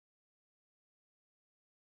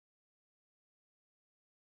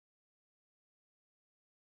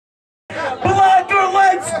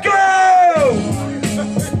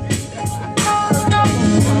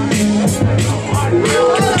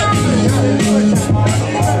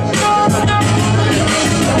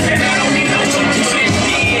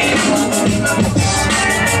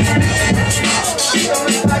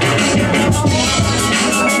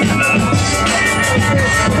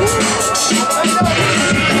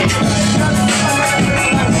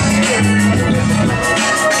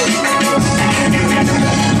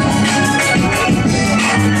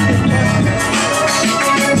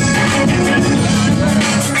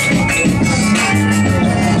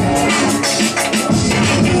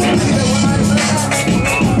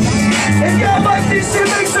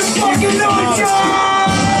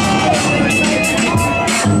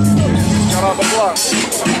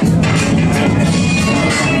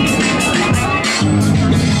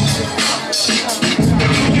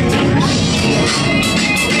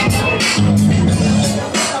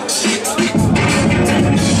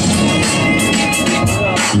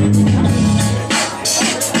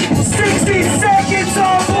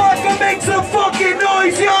make some fucking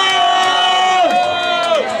noise, yo!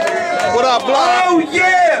 What up, Block? Oh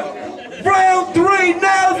yeah! Round 3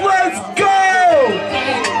 now, let's go!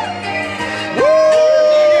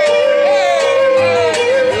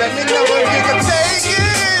 Let me know if you can take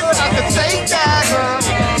it. I can take that.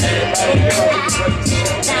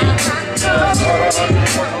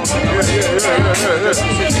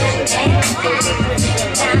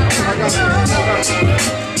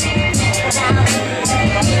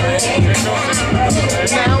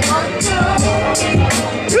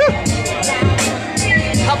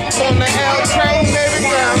 Hop on the L train, baby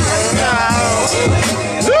girl.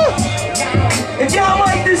 If y'all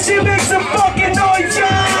like this shit, make some fucking noise, yo!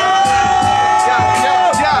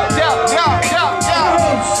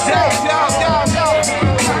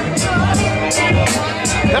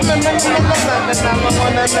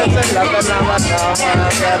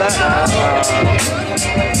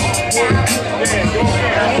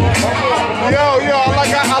 Yo, I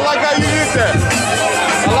like how you did that.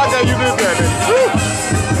 I like how you did that.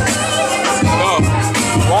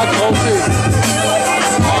 Watch OC.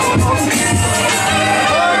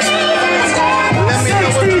 Let me know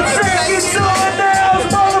what you seconds on now,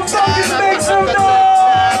 motherfuckers, make some noise!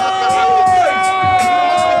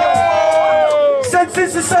 Since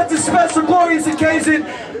this is such a special, glorious occasion,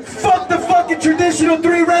 fuck the fucking traditional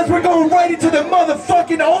 3 rounds, we're going right into the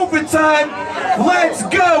motherfucking overtime. Let's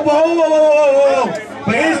go! Whoa.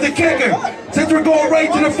 But here's the kicker. Since we're going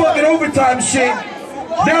right to the fucking overtime shit,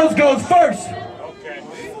 Nels goes first.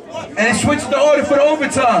 And it switches the order for the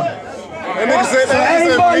overtime. So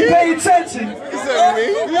everybody pay attention.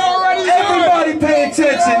 Everybody pay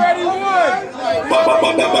attention.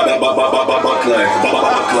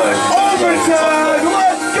 Overtime,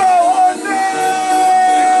 let's go on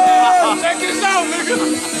now! Check this out, nigga.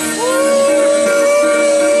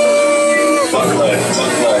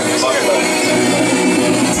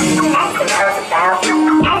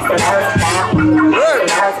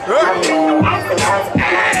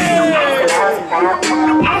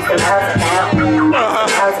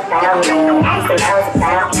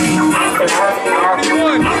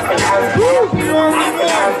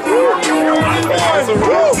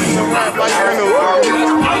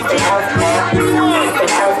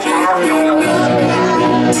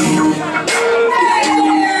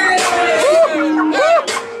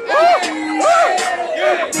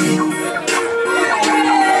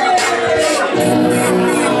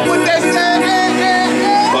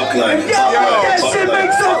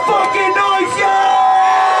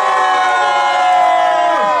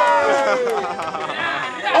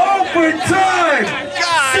 Overtime!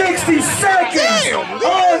 60 seconds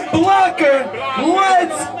on Blocker.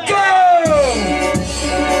 Let's go!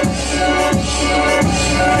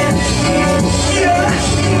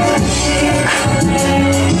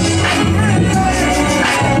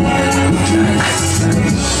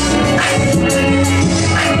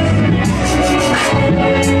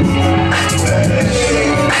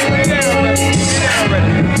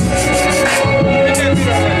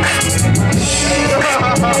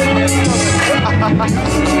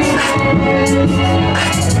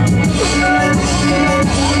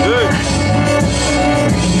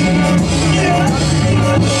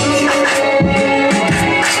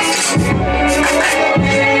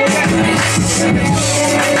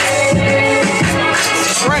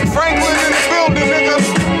 Franklin in the building, nigga.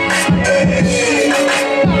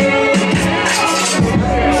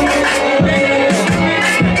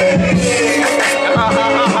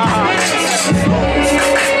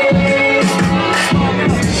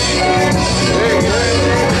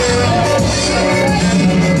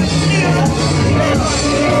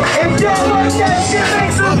 If y'all like that shit,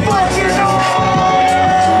 make some fucking noise!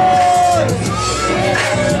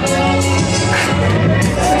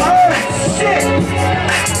 Oh shit!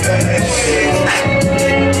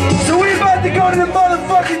 So we about to go to the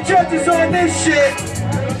motherfucking judges on this shit.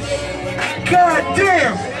 God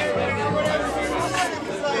damn!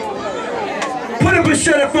 Put up a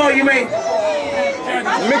shut up for all you mate.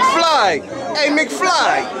 McFly. Hey,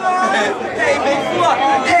 McFly. Hey, McFly.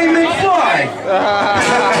 Hey, McFly.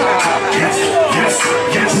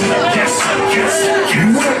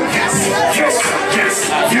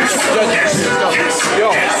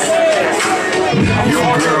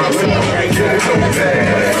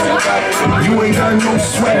 You ain't got no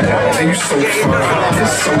sweat, and you so fine,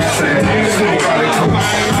 it's so sad. Still got a coach,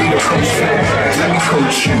 need a coach tag. Let me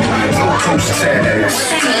coach you, no coach tags.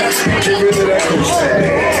 Get rid of that coach tag,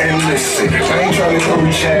 and listen, I ain't trying to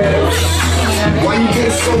coach ass. Why you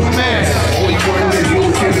get so mad? All you want is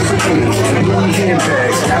your kid is a queen. Louis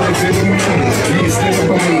handbags, Alexander McQueen. You stand up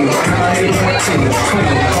on me, I hate my team.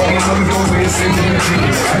 Call me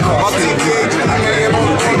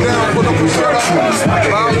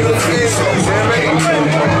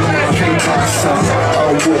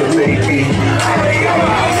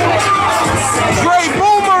Great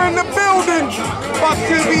Boomer in the building. Fuck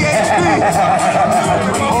VOL8.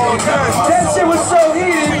 That shit was so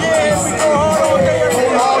heated.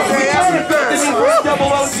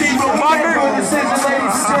 Double OT, we got to a decision,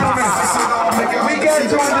 ladies and gentlemen. We got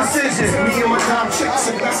to a decision.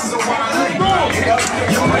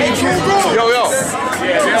 Yo.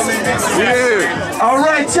 Yeah. All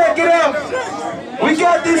right, check it out. We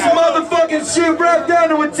got this motherfucking shit wrapped down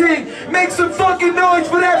to a T. Make some fucking noise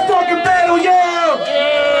for that fucking battle, yo!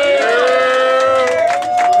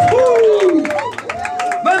 Woo!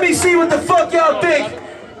 Let me see what the fuck y'all think.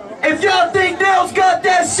 If y'all think Nell's got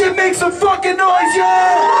that shit, make some fucking noise, yo!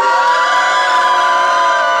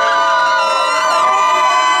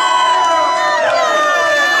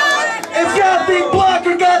 If y'all think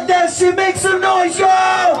Blocker got that shit, make some noise, yo!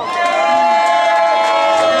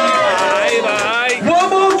 One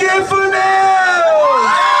more game for Nell!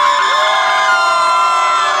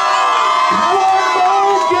 One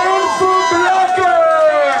more game for Blocker!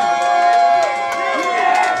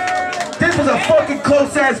 This was a fucking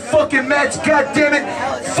close-ass fucking match, goddammit.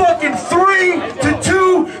 Fucking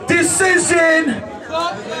 3-2 decision.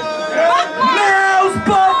 Nell's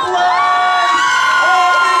BLOCKA!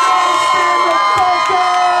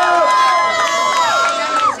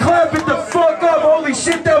 Clap it the fuck up. Holy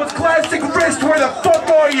shit, that was classic wrist. Where the fuck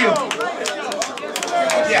are you?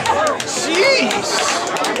 Jeez.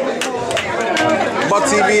 But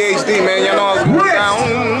VOL8, man, you know I was down.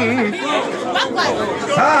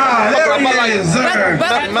 Ah, there he is, sir.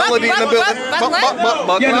 Melody in the building.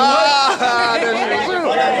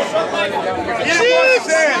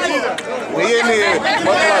 We in here.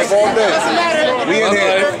 Buck all day. We in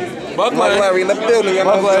here. Buck Larry in the building. You know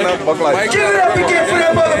what I'm saying? Buck Larry. Give it up again for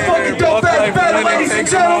that motherfucking dope ass battle, ladies and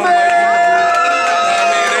gentlemen.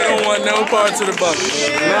 No parts of the bucket.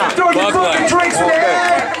 Throw your fucking drinks in the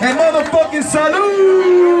air and motherfucking salute.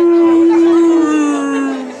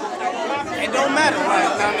 It don't matter, right?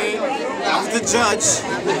 I mean, I was the judge,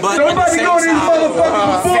 but nobody know this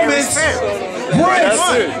motherfucking performance. That's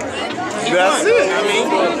it. That's it. I mean,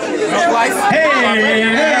 life. Hey,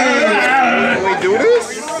 we do this?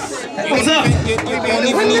 what's up? Hold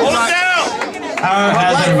it down.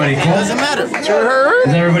 How's everybody? Cool? Doesn't matter.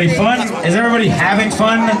 Is everybody fun? Is everybody having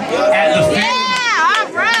fun at the